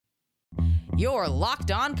You're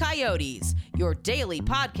Locked On Coyotes, your daily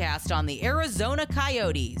podcast on the Arizona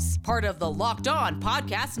Coyotes, part of the Locked On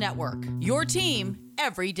Podcast Network, your team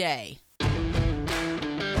every day.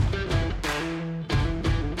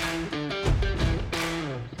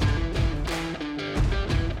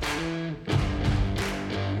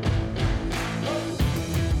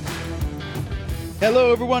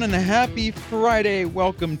 Hello, everyone, and a happy Friday.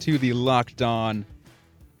 Welcome to the Locked On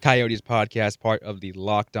Coyotes podcast, part of the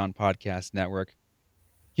Locked On Podcast Network.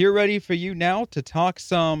 Here ready for you now to talk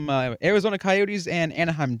some Arizona Coyotes and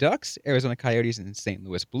Anaheim Ducks, Arizona Coyotes and St.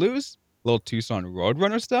 Louis Blues, a little Tucson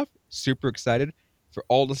Roadrunner stuff. Super excited for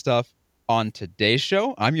all the stuff on today's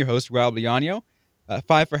show. I'm your host, Rob Liano.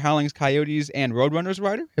 5 for Howling's Coyotes and Roadrunners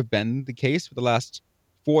writer have been the case for the last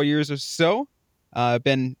 4 years or so. I've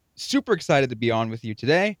been super excited to be on with you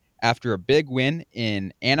today after a big win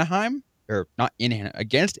in Anaheim, or not in Anaheim,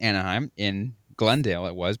 against Anaheim in Glendale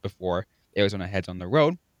it was before Arizona heads on the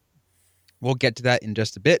road. We'll get to that in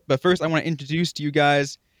just a bit, but first I want to introduce to you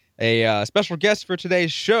guys a special guest for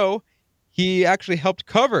today's show. He actually helped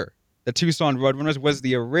cover the Tucson Roadrunners, was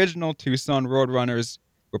the original Tucson Roadrunners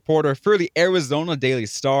reporter for the Arizona Daily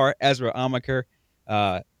Star. Ezra Amaker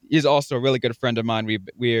is also a really good friend of mine.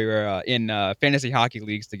 We're in fantasy hockey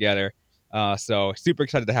leagues together. So super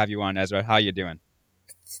excited to have you on, Ezra. How you doing?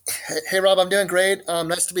 Hey, Rob, I'm doing great.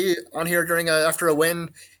 Nice to be on here after a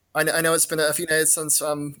win. I know it's been a few nights since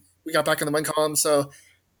we got back in the win column, so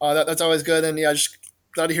that's always good. And yeah, just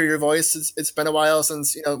glad to hear your voice. It's been a while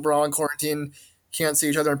since we're all in quarantine, can't see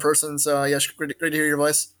each other in person. So yeah, great to hear your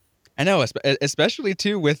voice. I know, especially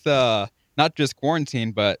too with not just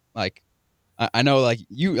quarantine, but like. I know, like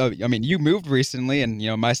you. I mean, you moved recently, and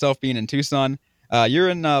myself being in Tucson, you're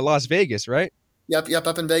in Las Vegas, right? Yep,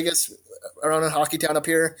 up in Vegas, around in Hockey Town up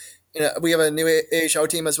here. We have a new AHL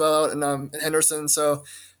team as well out in Henderson, so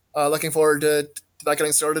looking forward to that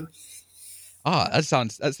getting started. That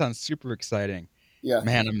sounds super exciting. Yeah,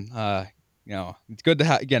 man, it's good to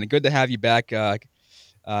have you back.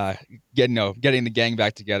 Getting the gang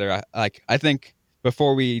back together. I think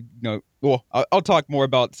before we I'll talk more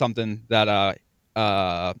about something that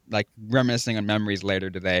like reminiscing on memories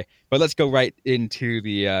later today. But let's go right into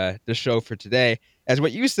the show for today. As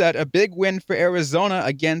what you said, a big win for Arizona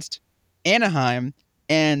against Anaheim,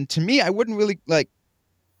 and to me, I wouldn't really like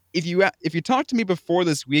if you talked to me before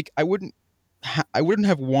this week, I wouldn't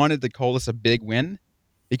have wanted to call this a big win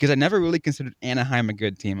because I never really considered Anaheim a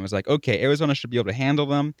good team. I was like, okay, Arizona should be able to handle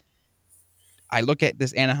them. I look at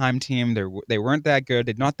this Anaheim team; they weren't that good.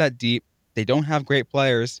 They're not that deep. They don't have great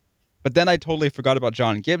players. But then I totally forgot about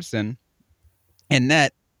John Gibson and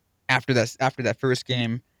net after that first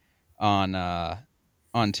game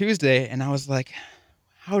on Tuesday, and I was like,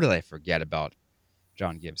 how did I forget about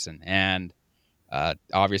John Gibson? And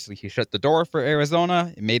obviously, he shut the door for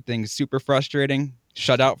Arizona. It made things super frustrating.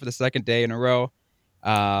 Shut out for the second day in a row.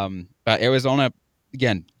 But Arizona.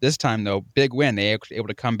 Again, this time, though, big win. They actually able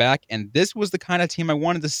to come back, and this was the kind of team I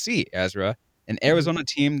wanted to see, Ezra. An Arizona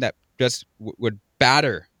team that just would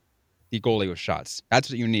batter the goalie with shots. That's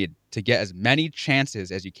what you need to get as many chances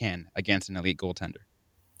as you can against an elite goaltender.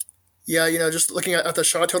 Yeah, just looking at the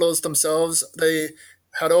shot totals themselves, they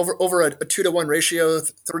had over a 2-to-1 ratio,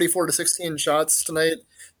 34-16 shots tonight.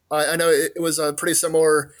 I know it was pretty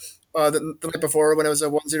similar the night before when it was a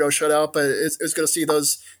 1-0 shutout, but it was good to see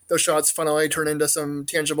those shots finally turn into some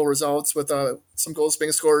tangible results with some goals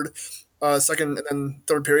being scored second and then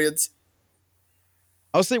third periods.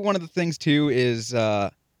 I'll say one of the things too is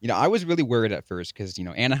I was really worried at first because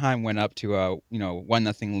Anaheim went up to a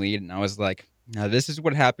 1-0 lead, and I was like, now this is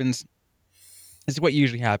what happens. This is what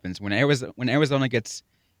usually happens when Arizona gets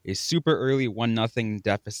a super early 1-0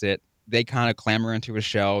 deficit. They kind of clamber into a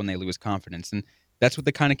shell and they lose confidence, and that's what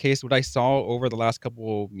the kind of case what I saw over the last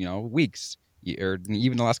couple, weeks or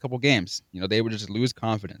even the last couple games. They would just lose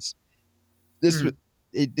confidence.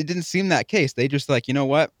 It didn't seem that case. They just like, you know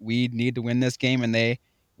what, we need to win this game, and they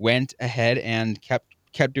went ahead and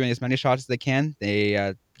kept doing as many shots as they can.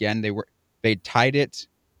 They they tied it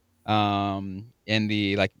in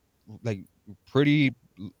the like pretty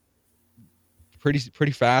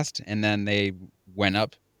fast, and then they went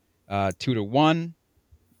up 2-1.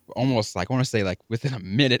 Almost like I want to say like within a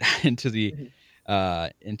minute into the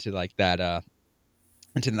into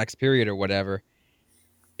the next period or whatever.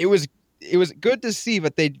 It was good to see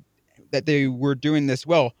that they were doing this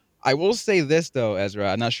well. I will say this though,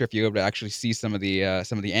 Ezra. I'm not sure if you're able to actually see some of the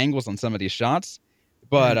angles on some of these shots,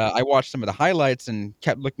 but I watched some of the highlights and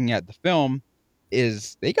kept looking at the film.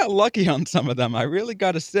 They got lucky on some of them? I really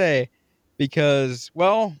got to say, because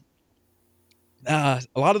a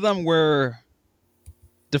lot of them were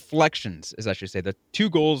deflections, as I should say. The 2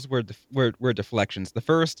 goals were deflections. The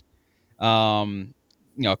first, Christian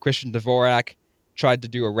Dvorak tried to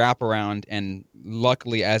do a wraparound, and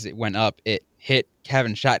luckily, as it went up, it hit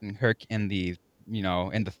Kevin Shattenkirk in the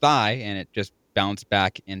thigh, and it just bounced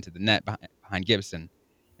back into the net behind Gibson.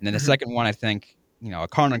 And then the second one, I think, a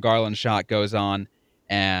Connor Garland shot goes on,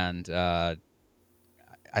 and I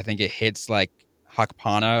think it hits like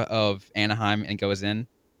Hakpana of Anaheim and goes in.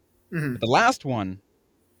 But the last one,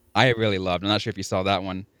 I really loved. I'm not sure if you saw that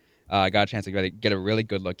one. I got a chance to get a really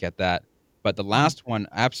good look at that. But the last one,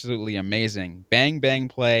 absolutely amazing. Bang, bang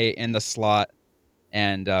play in the slot.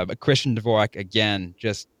 And Christian Dvorak, again,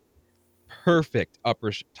 just perfect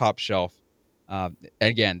top shelf.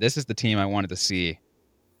 Again, this is the team I wanted to see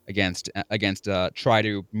against try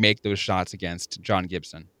to make those shots against John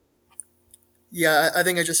Gibson. Yeah, I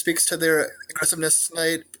think it just speaks to their aggressiveness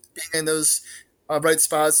tonight, being in those right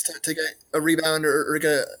spots to get a rebound or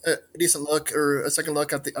get a decent look or a second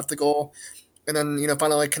look at the goal, and then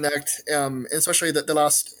finally connect. Especially the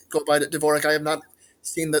last goal by Dvorak. I have not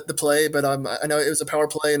seen the play, but I know it was a power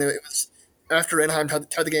play, and it was after Anaheim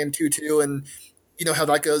tied the game 2-2, and you know how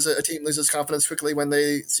that goes. A team loses confidence quickly when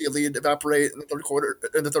they see a lead evaporate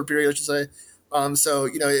in the third period, I should say. So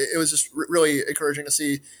it was just really encouraging to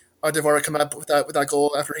see Dvorak come up with that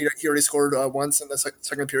goal after he already scored once in the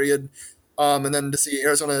second period, and then to see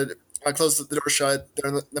Arizona close the door shut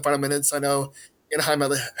there in the final minutes. I know Anaheim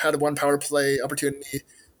had one power play opportunity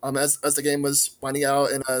as the game was winding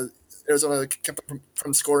out, and Arizona kept them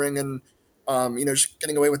from scoring and just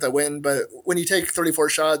getting away with that win. But when you take 34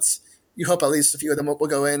 shots, you hope at least a few of them will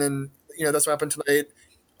go in, and that's what happened tonight.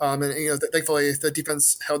 Thankfully the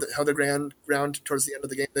defense held their ground towards the end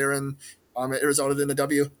of the game there, and it resulted in a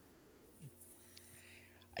W.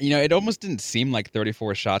 It almost didn't seem like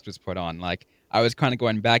 34 shots was put on. Like, I was kind of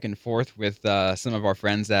going back and forth with some of our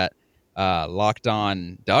friends at Locked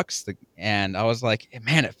On Ducks, and I was like,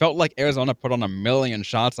 man, it felt like Arizona put on 1 million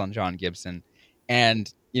shots on John Gibson,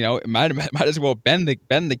 and it might as well been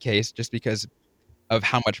the case just because of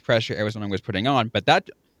how much pressure Arizona was putting on. But that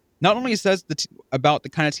not only says about the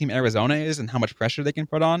kind of team Arizona is and how much pressure they can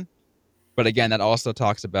put on, but again, that also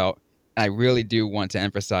talks about, and I really do want to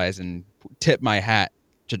emphasize and tip my hat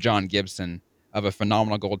to John Gibson of a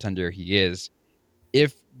phenomenal goaltender he is.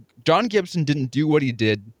 If John Gibson didn't do what he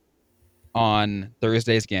did on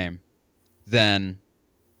Thursday's game, then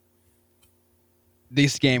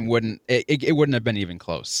this game wouldn't have been even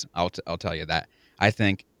close. I'll tell you that. I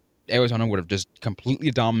think Arizona would have just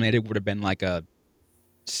completely dominated, would have been like a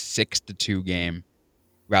 6-2 game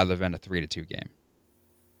rather than a 3-2 game.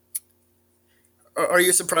 Are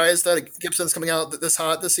you surprised that Gibson's coming out this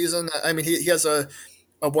hot this season? I mean, he has a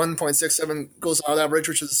 1.67 goals out average,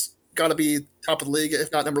 which has got to be top of the league,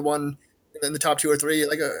 if not number one in the top 2 or 3.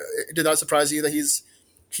 Like, did that surprise you that he's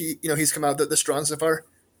come out this strong so far?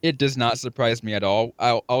 It does not surprise me at all.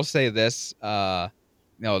 I'll say this: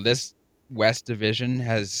 this West Division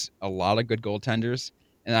has a lot of good goaltenders,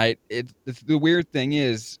 and the weird thing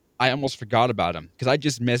is I almost forgot about him because I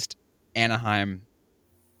just missed Anaheim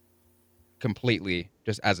completely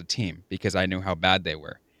just as a team because I knew how bad they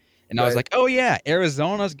were. And I was like, oh, yeah,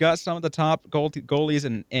 Arizona's got some of the top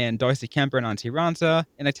goalies in Darcy Kemper and Antti Raanta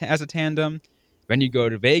as a tandem. Then you go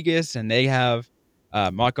to Vegas, and they have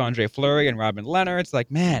Marc-Andre Fleury and Robin Leonard. It's like,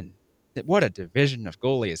 man, what a division of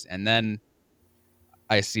goalies. And then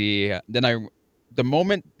I see the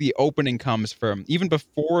moment the opening comes from, even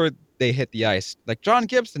before they hit the ice, like John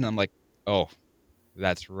Gibson, I'm like, oh,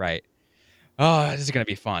 that's right. Oh, this is going to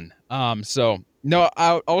be fun. No,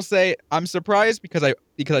 I'll say I'm surprised because I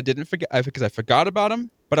didn't forget because I forgot about him,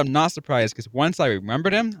 but I'm not surprised because once I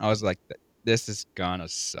remembered him, I was like, this is gonna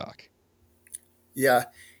suck. Yeah,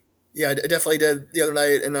 it definitely did the other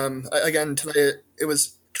night, and again tonight it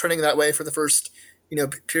was trending that way for the first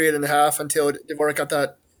period and a half until Dvorak got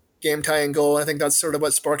that game tying goal. And I think that's sort of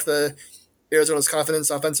what sparked the Arizona's confidence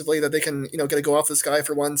offensively that they can get a go off this guy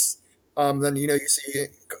for once. Then you see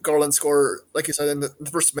Garland score, like you said, in the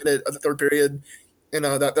first minute of the third period, and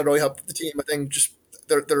that really helped the team. I think just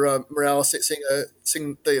their morale, seeing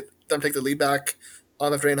them take the lead back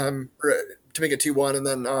after Anaheim to make it 2-1, and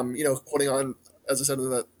then holding on, as I said, in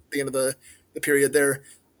the end of the period there.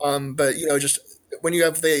 But just when you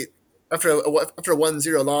have after a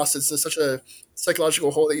 1-0 loss, it's just such a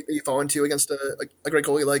psychological hole that you fall into against a great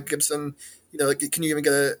goalie like Gibson. Can you even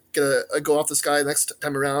get a goal off this guy next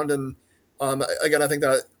time around? And again, I think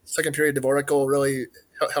that second period Dvorak goal really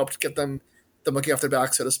helped get them monkey off their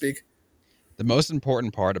back, so to speak. The most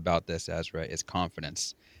important part about this, Ezra, is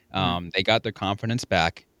confidence. They got their confidence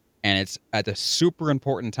back, and it's at a super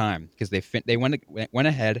important time because they went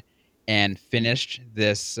ahead and finished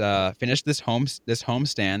this home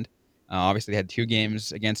stand. Obviously, they had 2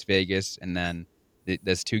 games against Vegas, and then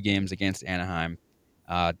there's 2 games against Anaheim.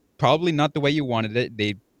 Probably not the way you wanted it.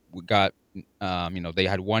 They got they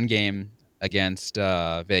had 1 game against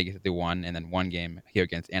Vegas that they won, and then 1 game here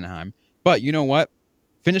against Anaheim. But you know what?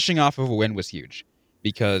 Finishing off of a win was huge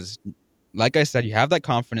because, like I said, you have that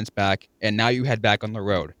confidence back, and now you head back on the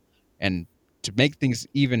road. And to make things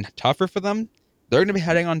even tougher for them, they're going to be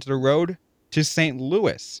heading onto the road to St.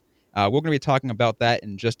 Louis. We're going to be talking about that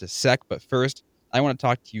in just a sec, but first, I want to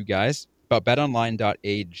talk to you guys about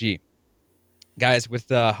betonline.ag. Guys, with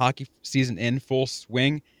the hockey season in full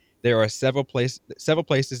swing, there are several places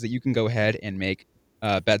that you can go ahead and make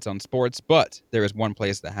bets on sports, but there is one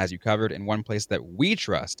place that has you covered and one place that we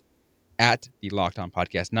trust at the Locked On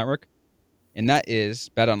Podcast Network, and that is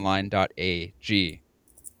betonline.ag.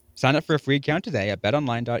 Sign up for a free account today at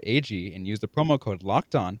betonline.ag and use the promo code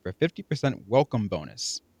LOCKEDON for a 50% welcome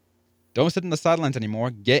bonus. Don't sit on the sidelines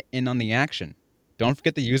anymore. Get in on the action. Don't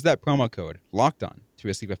forget to use that promo code LOCKEDON to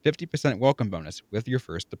receive a 50% welcome bonus with your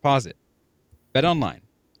first deposit. BetOnline,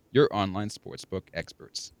 your online sportsbook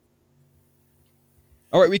experts.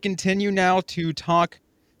 All right, we continue now to talk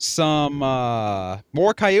some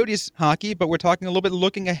more Coyotes hockey, but we're talking a little bit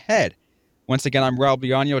looking ahead. Once again, I'm Raul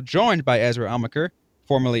Biagno, joined by Ezra Almacher,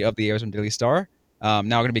 formerly of the Arizona Daily Star. Now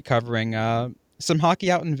going to be covering some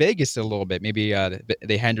hockey out in Vegas a little bit, maybe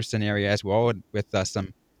the Henderson area as well, with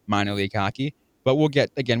some minor league hockey. But we'll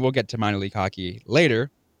get to minor league hockey later.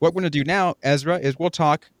 What we're going to do now, Ezra, is we'll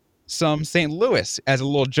talk some St. Louis as a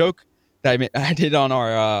little joke that I did on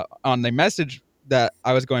our on the message that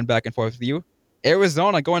I was going back and forth with you.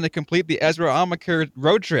 Arizona going to complete the Ezra Almacher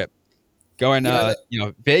road trip, going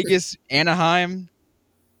Vegas, Anaheim,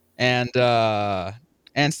 and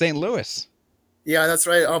St. Louis. Yeah, that's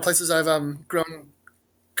right. All places I've grown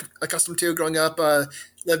accustomed to growing up.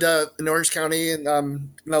 Lived in Orange County, and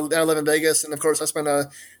now I live in Vegas. And of course, I spent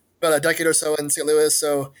about a decade or so in St. Louis,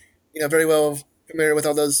 so very well familiar with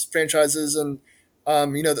all those franchises. And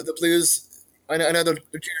the Blues. I know they're 2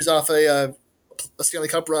 years off a Stanley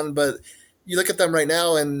Cup run, but you look at them right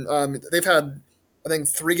now, and they've had, I think,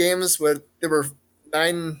 3 games where there were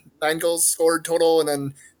nine goals scored total, and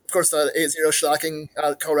then of course the 8-0 shellacking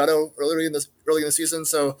at Colorado early in the season.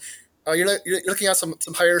 So you're looking at some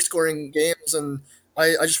higher scoring games, and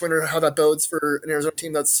I just wonder how that bodes for an Arizona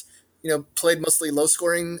team that's played mostly low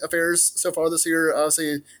scoring affairs so far this year.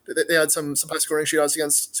 Obviously, they had some high scoring shootouts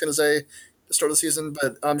against San Jose to start the season,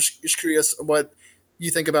 but I'm just curious what you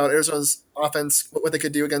think about Arizona's offense, what they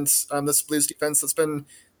could do against this Blues defense that's been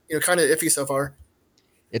kind of iffy so far.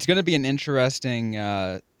 It's going to be an interesting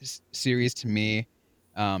series to me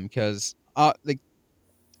because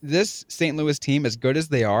this St. Louis team, as good as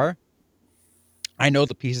they are, I know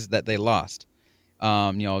the pieces that they lost.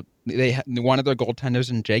 They one of their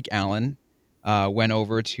goaltenders in Jake Allen went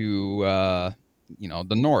over to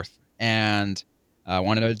the North, and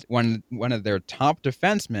one of their top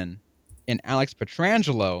defensemen in Alex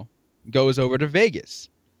Pietrangelo goes over to Vegas.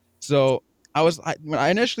 So when I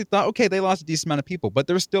initially thought, okay, they lost a decent amount of people, but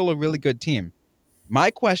they're still a really good team.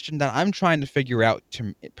 My question that I'm trying to figure out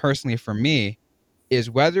personally for me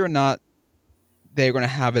is whether or not they're going to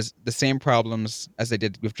have the same problems as they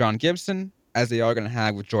did with John Gibson as they are going to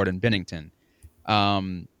have with Jordan Binnington.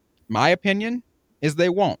 My opinion is they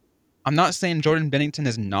won't. I'm not saying Jordan Binnington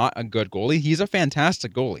is not a good goalie. He's a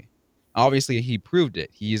fantastic goalie. Obviously, he proved it.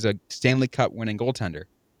 He's a Stanley Cup winning goaltender.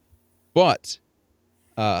 But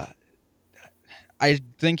I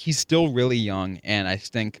think he's still really young, and I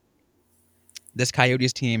think this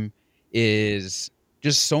Coyotes team is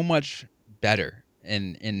just so much better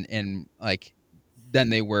in than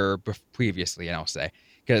they were previously, and I'll say,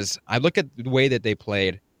 because I look at the way that they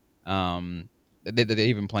played, they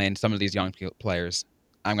even playing some of these young players.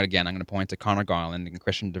 I'm going to point to Connor Garland and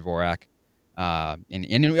Christian Dvorak,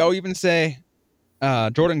 and I'll even say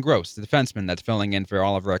Jordan Gross, the defenseman that's filling in for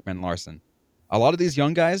Oliver Ekman-Larsson. A lot of these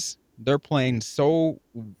young guys, they're playing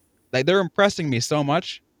they're impressing me so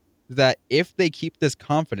much that if they keep this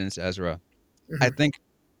confidence, Ezra, I think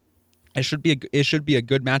it should be a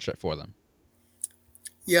good matchup for them.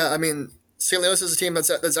 Yeah, I mean, St. Louis is a team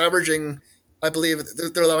that's averaging, I believe,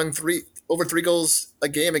 they're allowing over 3 goals a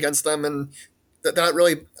game against them, and that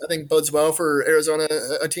really, I think, bodes well for Arizona,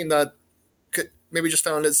 a team that could maybe just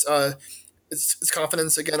found its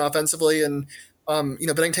confidence again offensively. And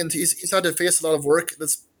Binnington, he's had to face a lot of work.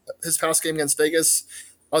 That's his past game against Vegas.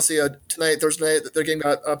 Obviously, Thursday night, their game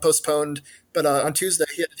got postponed, but on Tuesday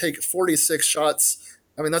he had to take 46 shots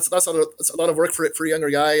I mean, that's a lot of work for a younger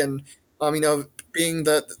guy, and being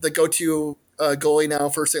the go-to goalie now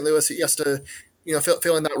for St. Louis, he has to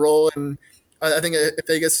fill in that role. And I think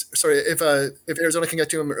if Arizona can get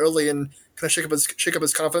to him early and kind of shake up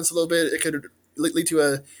his confidence a little bit, it could lead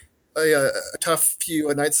to a tough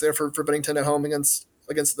few nights there for Bennington at home against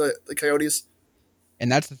the Coyotes.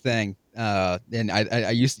 And that's the thing. And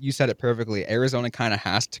you said it perfectly. Arizona kind of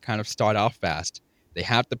has to kind of start off fast. They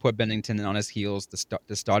have to put Bennington on his heels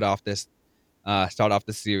to start off the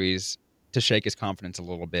series, to shake his confidence a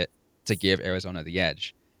little bit, to give Arizona the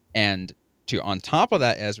edge. And on top of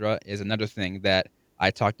that, Ezra, is another thing that I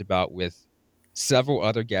talked about with several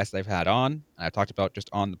other guests I've had on. And I talked about just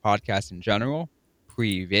on the podcast in general,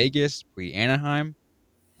 pre-Vegas, pre-Anaheim,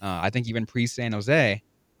 I think even pre-San Jose.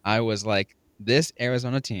 I was like, this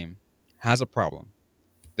Arizona team has a problem.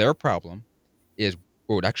 Their problem is,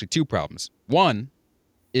 actually two problems. One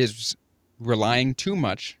is relying too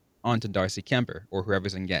much onto Darcy Kemper or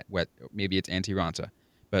whoever's in get. Maybe it's Antti Raanta,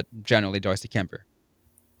 but generally Darcy Kemper.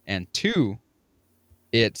 And two,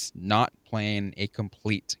 it's not playing a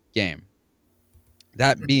complete game.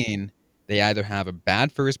 That being, they either have a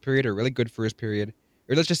bad first period or a really good first period,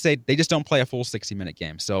 or let's just say they just don't play a full 60-minute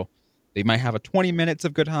game. So they might have a 20 minutes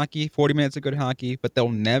of good hockey, 40 minutes of good hockey, but they'll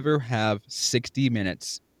never have 60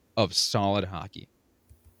 minutes of solid hockey.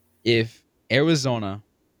 If Arizona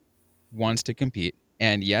wants to compete,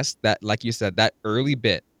 and yes, that, like you said, that early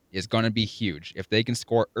bit is going to be huge. If they can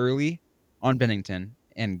score early on Bennington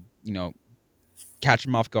and, catch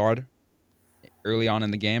them off guard early on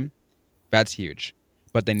in the game, that's huge.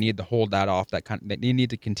 But they need to hold that off. They need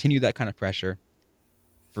to continue that kind of pressure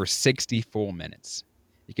for 60 full minutes.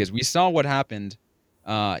 Because we saw what happened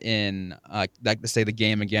in, the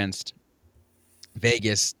game against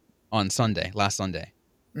Vegas on last Sunday.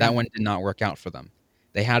 That one did not work out for them.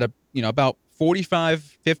 They had about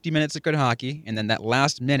 45, 50 minutes of good hockey, and then that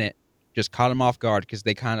last minute just caught them off guard because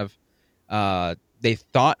they kind of they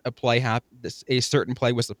thought a certain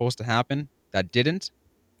play was supposed to happen that didn't,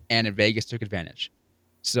 and Vegas took advantage.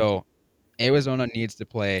 So Arizona needs to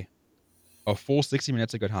play a full 60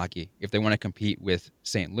 minutes of good hockey if they want to compete with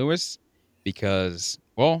St. Louis, because,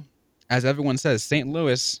 well, as everyone says, St.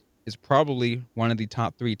 Louis is probably one of the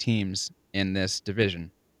top 3 teams in this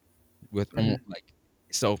division.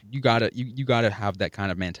 So you gotta have that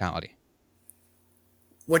kind of mentality.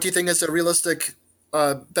 What do you think is a realistic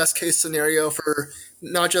best case scenario for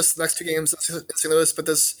not just the next 2 games in St. Louis, but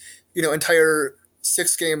this entire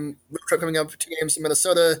 6-game road trip coming up? 2 games in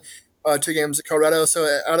Minnesota, 2 games in Colorado.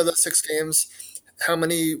 So out of the 6 games, how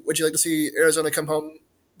many would you like to see Arizona come home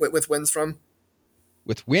with wins from?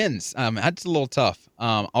 With wins, that's a little tough.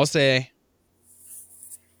 I'll say,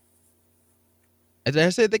 I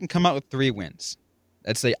say they can come out with 3 wins.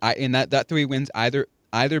 Let's say in that 3 wins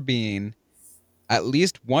either being at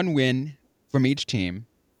least 1 win from each team,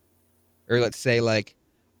 or let's say like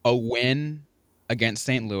a win against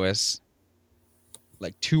St. Louis,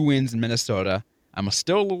 like 2 wins in Minnesota. I'm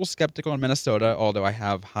still a little skeptical in Minnesota, although I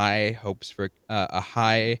have high hopes for a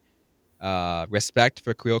high respect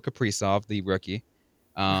for Kirill Kaprizov, the rookie.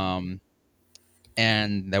 And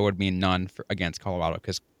that would mean none against Colorado,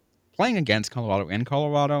 because playing against Colorado in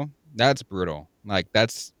Colorado, that's brutal. Like,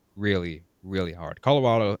 that's really, really hard.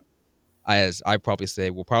 Colorado, as I probably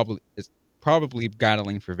say, is probably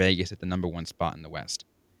battling for Vegas at the number 1 spot in the West.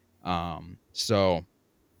 So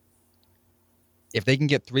if they can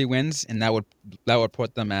get 3 wins, and that would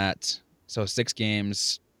put them at 6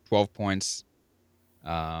 games, 12 points.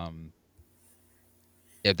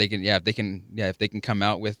 If they can come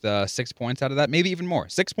out with 6 points out of that, maybe even more,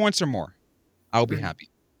 6 points or more, I'll be happy.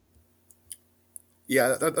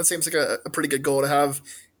 Yeah, that seems like a pretty good goal to have,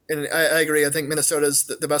 and I agree. I think Minnesota's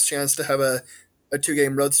the best chance to have a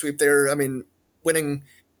 2-game road sweep there. I mean, winning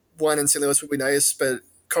 1 in St. Louis would be nice, but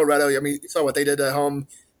Colorado, I mean, you saw what they did at home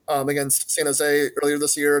against San Jose earlier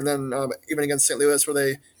this year, and then even against St. Louis,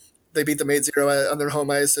 where they beat them 8-0 on their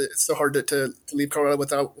home ice. It's so hard to leave Colorado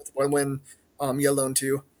with 1 win, let alone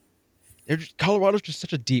 2. Colorado's just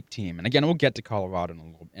such a deep team, and again, we'll get to Colorado in a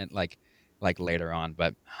little bit, like later on.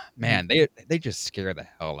 But man, they just scare the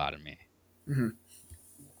hell out of me. Mm-hmm.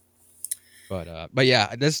 But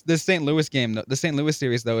yeah, this St. Louis game, the St. Louis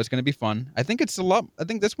series though, is going to be fun. I think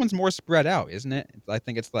this one's more spread out, isn't it? I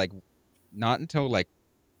think it's like not until like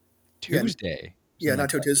Tuesday. Yeah, not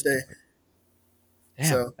until Tuesday. Damn,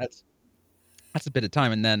 so that's a bit of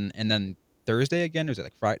time, and then Thursday again. Or is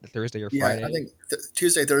it like Thursday or Friday? I think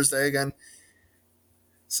Tuesday, Thursday again.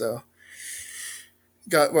 So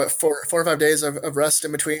got what four or 5 days of rest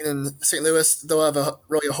in between. In St. Louis, they'll have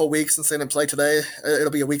really a whole week since they didn't play today. It'll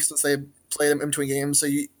be a week since they played in between games. So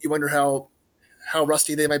you wonder how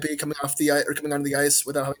rusty they might be coming off the ice or coming onto the ice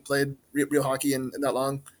without having played real hockey in that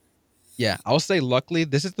long. Yeah, I'll say luckily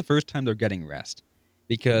this is the first time they're getting rest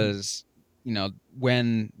because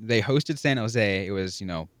when they hosted San Jose, it was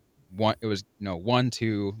one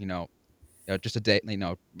two just a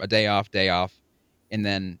day off, and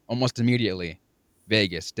then almost immediately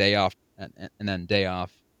Vegas day off and then day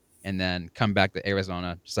off, and then come back to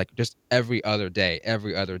Arizona just every other day.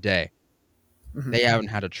 Mm-hmm. They haven't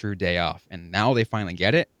had a true day off, and now they finally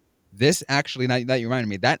get it. This actually, now that you reminded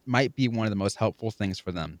me, that might be one of the most helpful things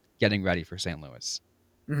for them getting ready for St. Louis.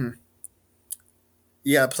 Mm-hmm.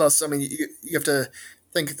 Yeah. Plus, I mean, you have to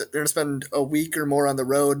think that they're going to spend a week or more on the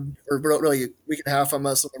road, or really a week and a half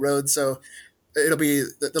almost on the road. So it'll be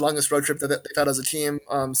the longest road trip that they've had as a team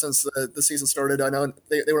since the season started. I know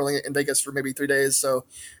they were only in Vegas for maybe 3 days. So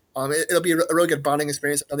it'll be a really good bonding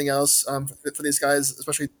experience, if nothing else, for these guys,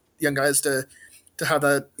 especially young guys, to have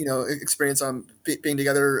that experience being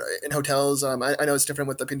together in hotels. I know it's different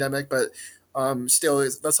with the pandemic, but still,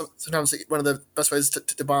 that's sometimes one of the best ways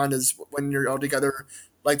to bond is when you're all together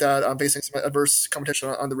like that, facing some adverse competition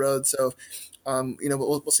on the road. So,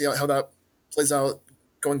 we'll see how that plays out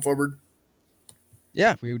going forward.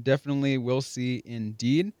 Yeah, we definitely will see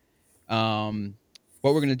indeed.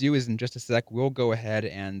 What we're going to do is in just a sec, we'll go ahead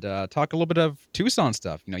and talk a little bit of Tucson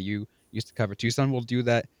stuff. You used to cover Tucson. We'll do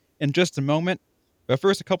that in just a moment. But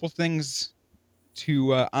first, a couple things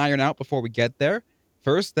to iron out before we get there.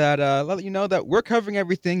 First, let you know that we're covering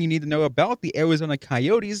everything you need to know about the Arizona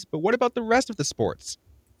Coyotes, but what about the rest of the sports?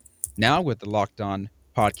 Now, with the Locked On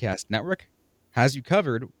Podcast Network, has you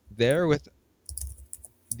covered there with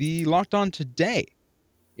the Locked On Today.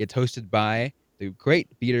 It's hosted by the great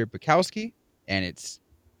Peter Bukowski, and it's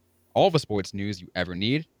all the sports news you ever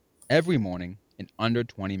need every morning in under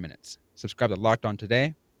 20 minutes. Subscribe to Locked On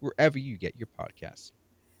Today wherever you get your podcasts.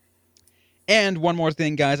 And one more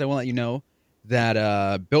thing, guys, I want to let you know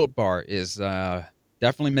that Built Bar is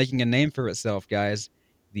definitely making a name for itself, guys.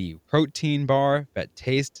 The protein bar that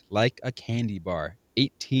tastes like a candy bar.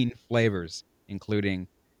 18 flavors, including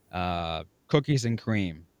cookies and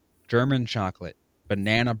cream, German chocolate,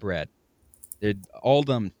 banana bread. All of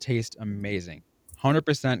them taste amazing.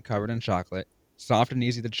 100% covered in chocolate, soft and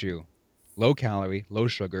easy to chew, low calorie, low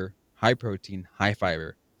sugar, high protein, high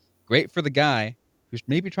fiber. Great for the guy who's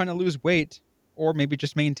maybe trying to lose weight or maybe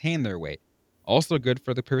just maintain their weight. Also good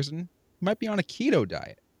for the person who might be on a keto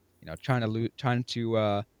diet, trying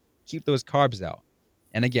to keep those carbs out.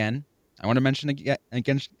 And again, I want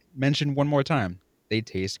to mention one more time, they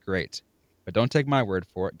taste great. But don't take my word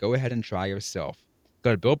for it. Go ahead and try yourself.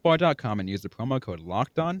 Go to BuiltBar.com and use the promo code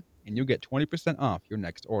LOCKEDON, and you'll get 20% off your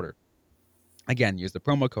next order. Again, use the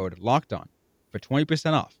promo code LOCKEDON for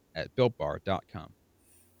 20% off at BuiltBar.com.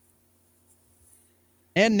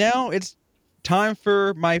 And now it's time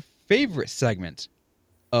for my favorite segment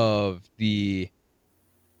of the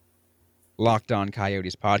Locked On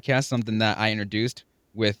Coyotes podcast, something that I introduced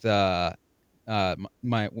with my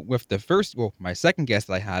second guest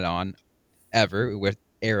that I had on ever, with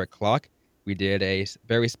Eric Klock. We did a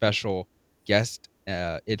very special guest,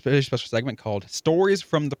 it's a very special segment called Stories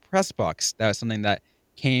from the Press Box. That was something that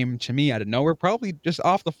came to me out of nowhere, probably just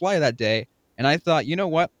off the fly that day. And I thought, you know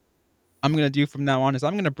what I'm going to do from now on is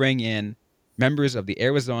I'm going to bring in members of the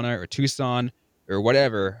Arizona or Tucson or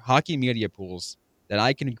whatever hockey media pools that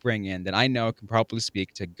I can bring in that I know can probably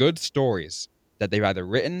speak to good stories that they've either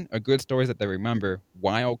written or good stories that they remember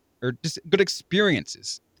while, or just good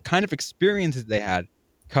experiences, the kind of experiences they had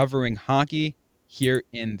covering hockey here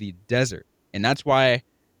in the desert. And that's why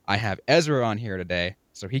I have Ezra on here today,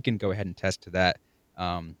 so he can go ahead and test to that.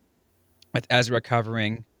 With Ezra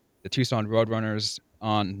covering the Tucson Roadrunners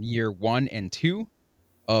on year 1 and 2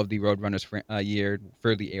 of the Roadrunners year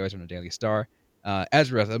for the Arizona Daily Star.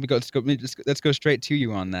 Ezra, let's go straight to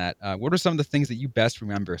you on that. What are some of the things that you best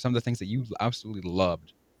remember? Some of the things that you absolutely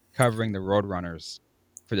loved covering the Roadrunners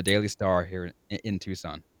for the Daily Star here in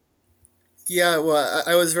Tucson? Yeah, well,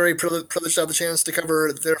 I was very privileged to have the chance to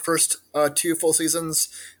cover their first 2 full seasons,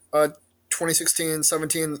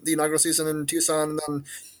 2016-17, the inaugural season in Tucson, and then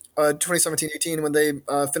 2017-18 when they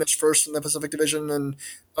finished first in the Pacific Division and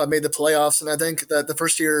made the playoffs. And I think that the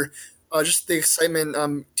first year, just the excitement,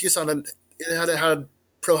 Tucson hadn't had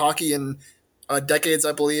pro hockey in decades,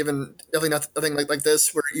 I believe, and definitely nothing like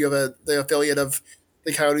this, where you have the affiliate of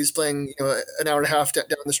the Coyotes playing an hour and a half down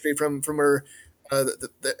the street from where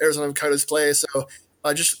the Arizona Coyotes play. So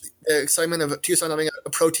just the excitement of Tucson having a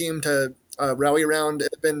pro team to rally around. It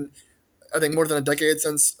had been I think more than a decade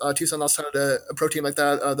since Tucson last had a pro team like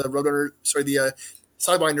that. The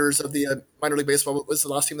Sidewinders of the minor league baseball was the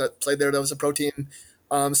last team that played there. That was a pro team.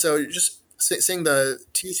 So just seeing the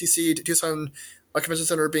TCC Tucson Convention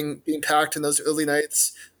Center being packed in those early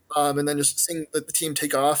nights, and then just seeing the team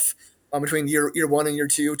take off between year one and year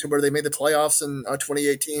two to where they made the playoffs in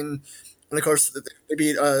 2018, and of course they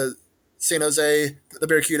beat San Jose, the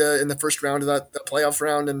Barracuda, in the first round of that playoff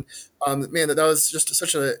round. And man, that was just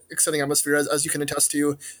such an exciting atmosphere, as you can attest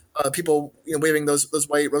to. People waving those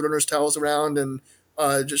white Roadrunners towels around, and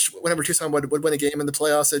just whenever Tucson would win a game in the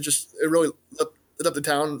playoffs, it really lit up the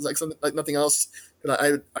town like something like nothing else that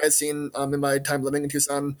I had seen in my time living in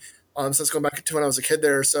Tucson since going back to when I was a kid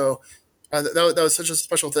there. So that was such a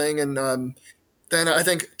special thing. And then I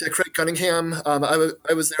think to Craig Cunningham,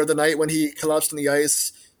 I was there the night when he collapsed on the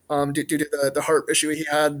ice due to the heart issue he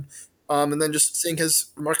had. And then just seeing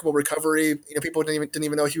his remarkable recovery, people didn't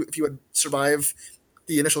even know if he would survive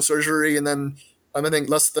the initial surgery. And then I think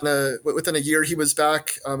within a year he was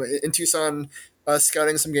back in Tucson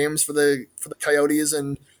scouting some games for the Coyotes.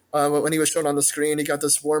 And when he was shown on the screen, he got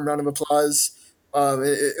this warm round of applause.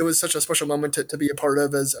 It was such a special moment to be a part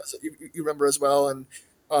of, as you remember as well. And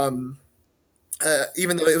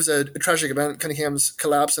even though it was a tragic event, Cunningham's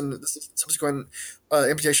collapse and the subsequent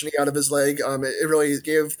amputation he got of his leg, it really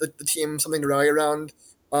gave the team something to rally around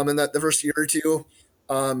in the first year or two.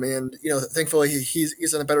 And thankfully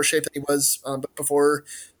he's in a better shape than he was before.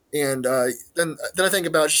 And then I think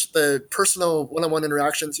about just the personal one-on-one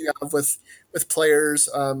interactions you have with players,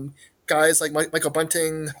 guys like Michael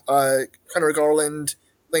Bunting, Connor Garland,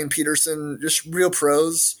 Lane Peterson, just real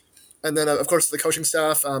pros. And then, of course, the coaching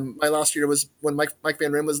staff. My last year was when Mike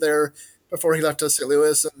Van Ryn was there before he left to St.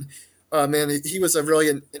 Louis. And man, he was a really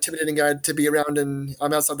intimidating guy to be around and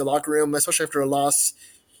outside the locker room, especially after a loss.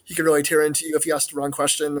 He could really tear into you if you asked the wrong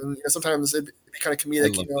question. And sometimes it'd be kind of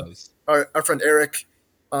comedic. Our friend Eric,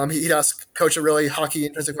 he'd ask Coach a really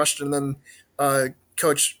hockey-intensive question, and then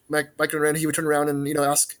Coach Mike Van Ryn, he would turn around and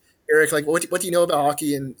ask Eric, like, what do you know about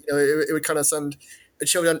hockey? And it would kind of send a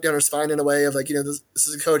chill down her spine in a way of like, this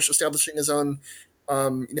is a coach establishing his own,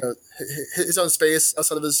 his own space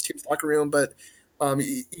outside of his team's locker room. But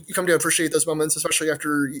you come to appreciate those moments, especially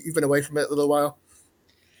after you've been away from it a little while.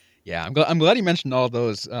 Yeah, I'm glad you mentioned all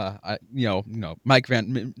those. Mike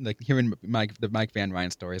Van, like hearing the Mike Van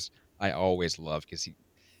Ryn stories, I always love, because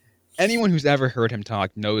anyone who's ever heard him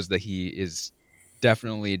talk knows that he is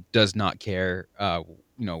definitely does not care.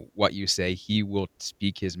 What you say. He will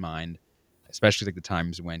speak his mind, especially like the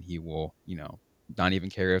times when he will, not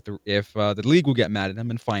even care if the league will get mad at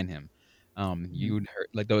him and fine him. You would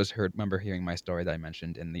remember hearing my story that I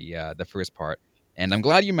mentioned in the first part, and I'm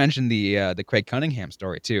glad you mentioned the Craig Cunningham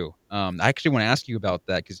story too. I actually want to ask you about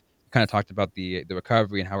that, because you kind of talked about the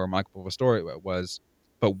recovery and how remarkable of a story it was.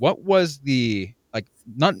 But what was the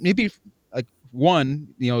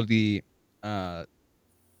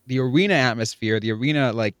the arena atmosphere, the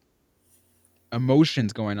arena like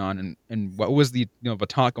emotions going on, and what was the the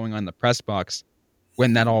talk going on in the press box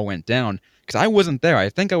when that all went down? Because I wasn't there. I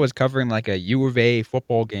think I was covering like a U of A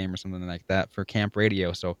football game or something like that for Camp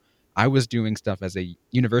Radio, so I was doing stuff as a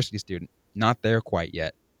university student, not there quite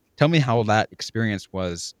yet. Tell me how that experience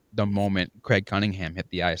was the moment Craig Cunningham hit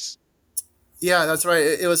the ice. Yeah, that's right.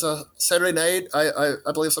 It was a Saturday night.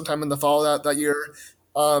 I believe sometime in the fall that year.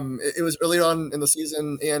 It was early on in the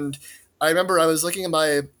season, and I remember I was looking at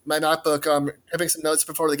my MacBook, having some notes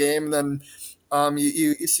before the game, and then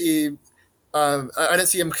you see. I didn't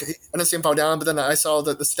see him fall down, but then I saw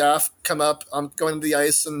that the staff come up, going to the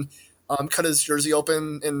ice and cut his jersey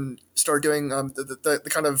open and start doing the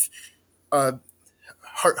kind of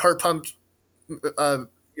heart pump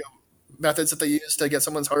methods that they use to get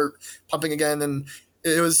someone's heart pumping again. And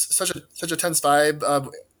it was such a tense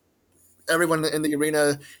vibe. Everyone in the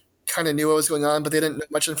arena kind of knew what was going on, but they didn't know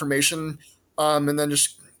much information. And then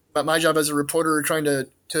just my job as a reporter trying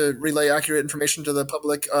to relay accurate information to the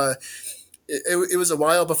public. It was a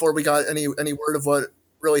while before we got any word of what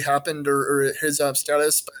really happened or his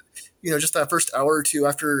status. But just that first hour or two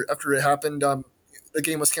after it happened, the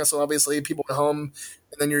game was canceled. Obviously, people went home,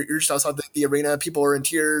 and then you're just outside the arena. People were in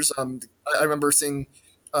tears. I remember seeing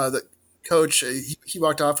the coach. He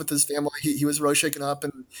walked off with his family. He was really shaken up,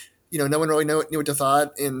 and no one really knew what to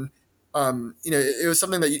thought. And it was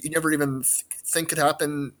something that you never even think could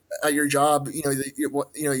happen at your job. You're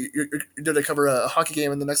there to cover a hockey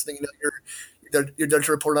game, and the next thing you know, you're there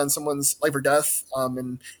to report on someone's life or death.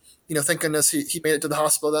 And thank goodness he made it to the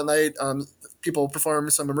hospital that night. People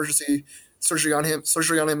performed some emergency surgery on him,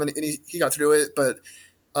 and he got through it. But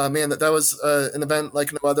Man, that was an event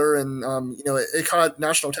like no other, and it caught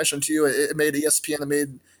national attention too. It made ESPN, it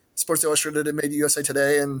made Sports Illustrated, it made USA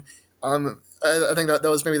Today, and I think that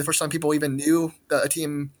was maybe the first time people even knew that a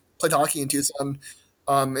team played hockey in Tucson,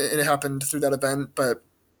 and it happened through that event. But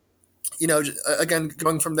again,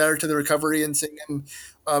 going from there to the recovery and seeing him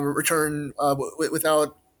return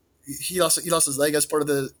without he lost his leg as part of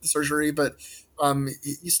the surgery, but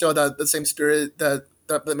he still had that same spirit that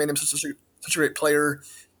made him such a great player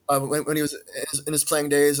when he was in his playing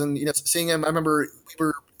days. And seeing him, I remember we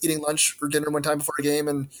were eating lunch or dinner one time before a game,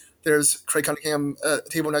 and there's Craig Cunningham at a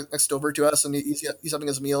table next over to us, and he's having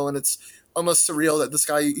his meal, and it's almost surreal that this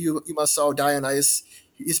guy you must saw die on ice.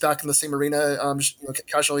 He's back in the same arena, just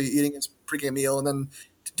casually eating his pregame meal, and then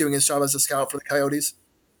doing his job as a scout for the Coyotes.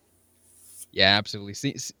 Yeah, absolutely.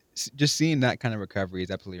 Just seeing that kind of recovery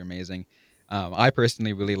is absolutely amazing. I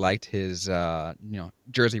personally really liked his,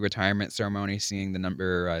 jersey retirement ceremony. Seeing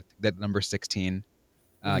that number 16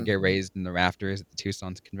 get raised in the rafters at the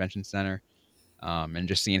Tucson Convention Center, and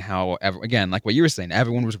just seeing how, again, like what you were saying,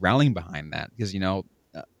 everyone was rallying behind that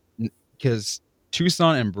because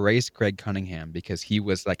Tucson embraced Craig Cunningham because he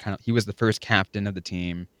was he was the first captain of the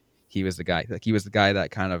team. He was the guy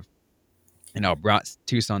that kind of brought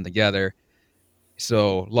Tucson together.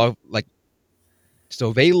 So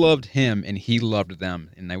so they loved him and he loved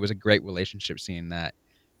them, and it was a great relationship seeing that.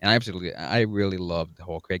 And I really loved the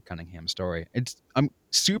whole Craig Cunningham story. I'm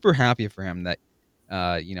super happy for him that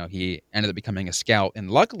he ended up becoming a scout,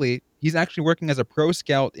 and luckily he's actually working as a pro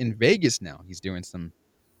scout in Vegas now. He's doing some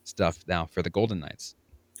stuff now for the Golden Knights.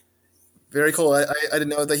 Very cool. I didn't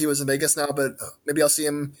know that he was in Vegas now, but maybe I'll see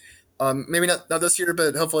him. Maybe not this year,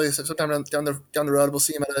 but hopefully sometime down the road we'll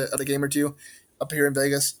see him at a game or two up here in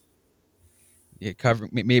Vegas. Yeah,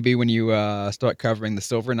 maybe when you start covering the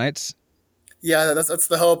Silver Knights. Yeah, that's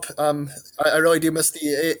the hope. I really do miss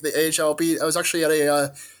the AHL beat. I was actually at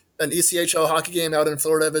an ECHL hockey game out in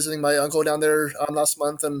Florida visiting my uncle down there last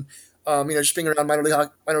month, and just being around minor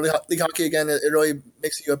league hockey again, it really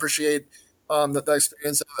makes you appreciate the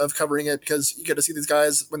experience of covering it, because you get to see these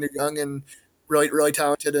guys when they're young and really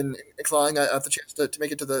talented and clawing at the chance to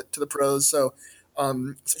make it to the pros. So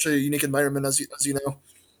such a unique environment, as you know.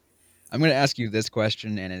 I'm going to ask you this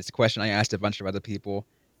question, and it's a question I asked a bunch of other people.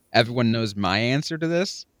 Everyone knows my answer to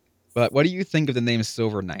this, but what do you think of the name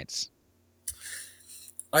Silver Knights?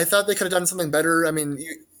 I thought they could have done something better. I mean,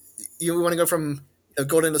 you want to go from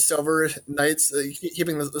golden to silver Knights,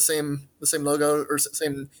 keeping the same logo or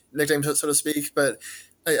same nickname, so to speak. But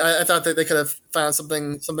I thought that they could have found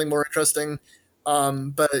something more interesting.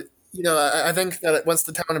 But I think that once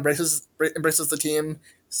the town embraces the team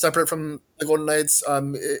separate from the Golden Knights,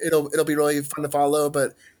 it'll be really fun to follow.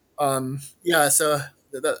 But yeah, so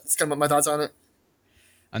that's kind of my thoughts on it.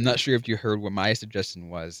 I'm not sure if you heard what my suggestion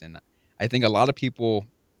was, and I think a lot of people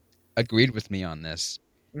agreed with me on this.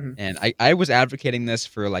 Mm-hmm. And I was advocating this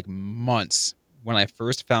for like months when I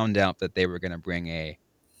first found out that they were going to bring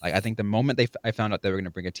I think the moment I found out they were going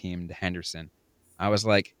to bring a team to Henderson, I was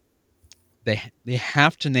like, they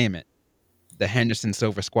have to name it the Henderson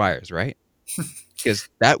Silver Squires, right? Because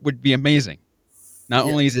that would be amazing. Not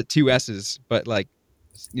only is it two S's, but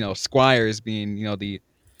Squires being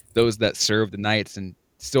those that serve the Knights, and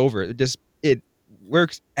silver. It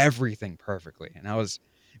works everything perfectly. And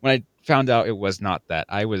when I found out it was not that,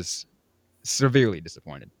 I was severely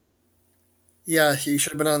disappointed. Yeah, he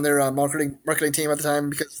should have been on their marketing team at the time,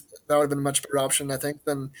 because that would have been a much better option, I think,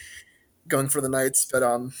 than going for the Knights. But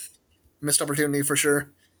missed opportunity for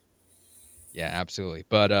sure. Yeah, absolutely.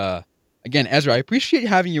 But again, Ezra, I appreciate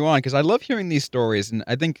having you on because I love hearing these stories, and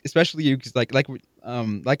I think especially you, because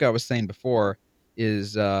like I was saying before,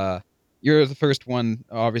 is you're the first one,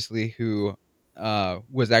 obviously, who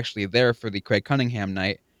was actually there for the Craig Cunningham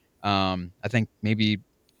night. I think maybe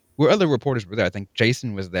other reporters were there. I think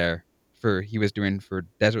Jason was there he was doing for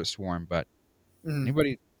Desert Swarm, but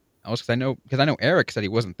anybody else? Because I know Eric said he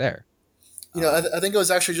wasn't there. I think it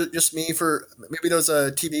was actually just me. For maybe there was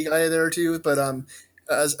a TV guy there too, but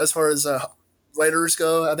as far as writers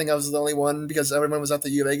go, I think I was the only one, because everyone was at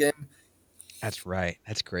the U of A game. That's right.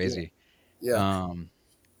 That's crazy. Yeah.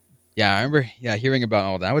 Yeah, I remember. Yeah, hearing about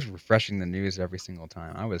all that, I was refreshing the news every single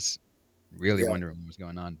time. I was really wondering what was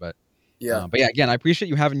going on, but yeah. Again, I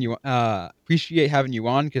appreciate having you on,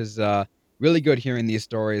 because really good hearing these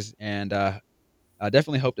stories, and I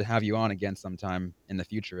definitely hope to have you on again sometime in the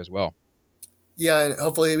future as well. Yeah, and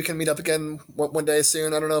hopefully we can meet up again one day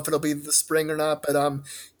soon. I don't know if it'll be the spring or not, but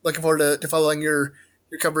looking forward to following your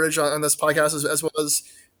coverage on this podcast, as well as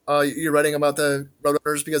you're writing about the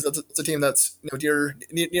Roadrunners, because it's a team that's near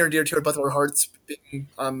and dear to both of our hearts, being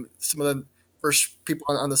some of first people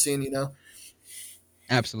on the scene, you know.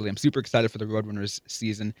 Absolutely. I'm super excited for the Roadrunners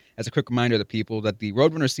season. As a quick reminder to the people that the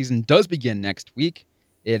Roadrunners season does begin next week.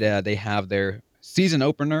 They have their season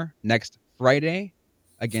opener next Friday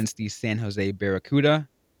against the San Jose Barracuda.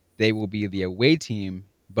 They will be the away team,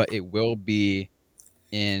 but it will be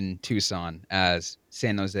in Tucson, as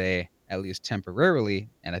San Jose, at least temporarily,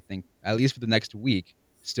 and I think at least for the next week,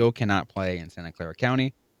 still cannot play in Santa Clara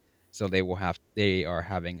County. So they are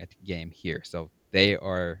having a game here. So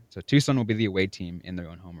Tucson will be the away team in their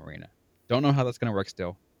own home arena. Don't know how that's going to work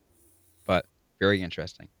still, but very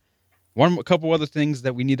interesting. A couple other things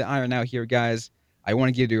that we need to iron out here, guys. I want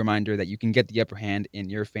to give you a reminder that you can get the upper hand in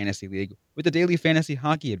your fantasy league with the daily fantasy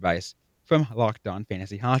hockey advice from Locked On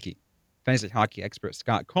Fantasy Hockey. Fantasy hockey expert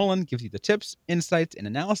Scott Cullen gives you the tips, insights, and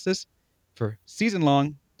analysis for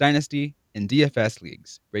season-long dynasty and DFS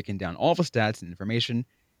leagues, breaking down all the stats and information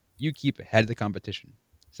you keep ahead of the competition.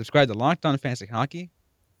 Subscribe to Locked On Fantasy Hockey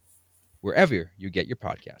wherever you get your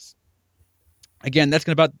podcasts. Again, that's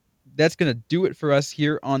gonna do it for us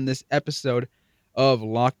here on this episode of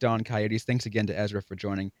Locked On Coyotes. Thanks again to Ezra for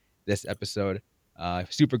joining this episode.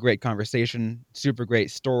 Super great conversation, super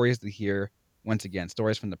great stories to hear. Once again,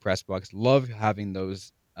 stories from the press box. Love having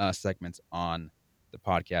those segments on the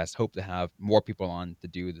podcast. Hope to have more people on to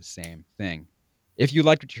do the same thing. If you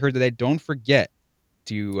liked what you heard today, don't forget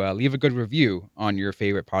to leave a good review on your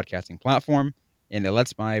favorite podcasting platform, and it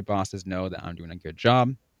lets my bosses know that I'm doing a good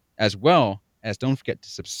job. As well as don't forget to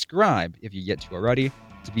subscribe if you yet to already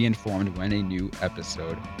to be informed when a new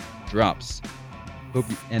episode drops.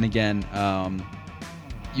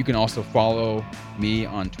 You can also follow me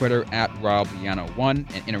on Twitter at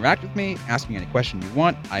RobLiano1 and interact with me. Ask me any question you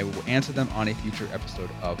want. I will answer them on a future episode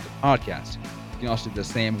of the podcast. You can also do the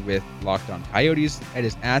same with Locked On Coyotes. It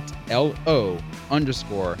is at LO_Coyotes.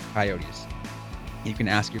 You can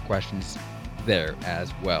ask your questions there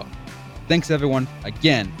as well. Thanks, everyone,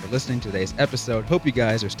 again, for listening to today's episode. Hope you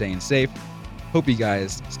guys are staying safe. Hope you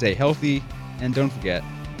guys stay healthy. And don't forget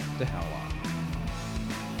to howl on.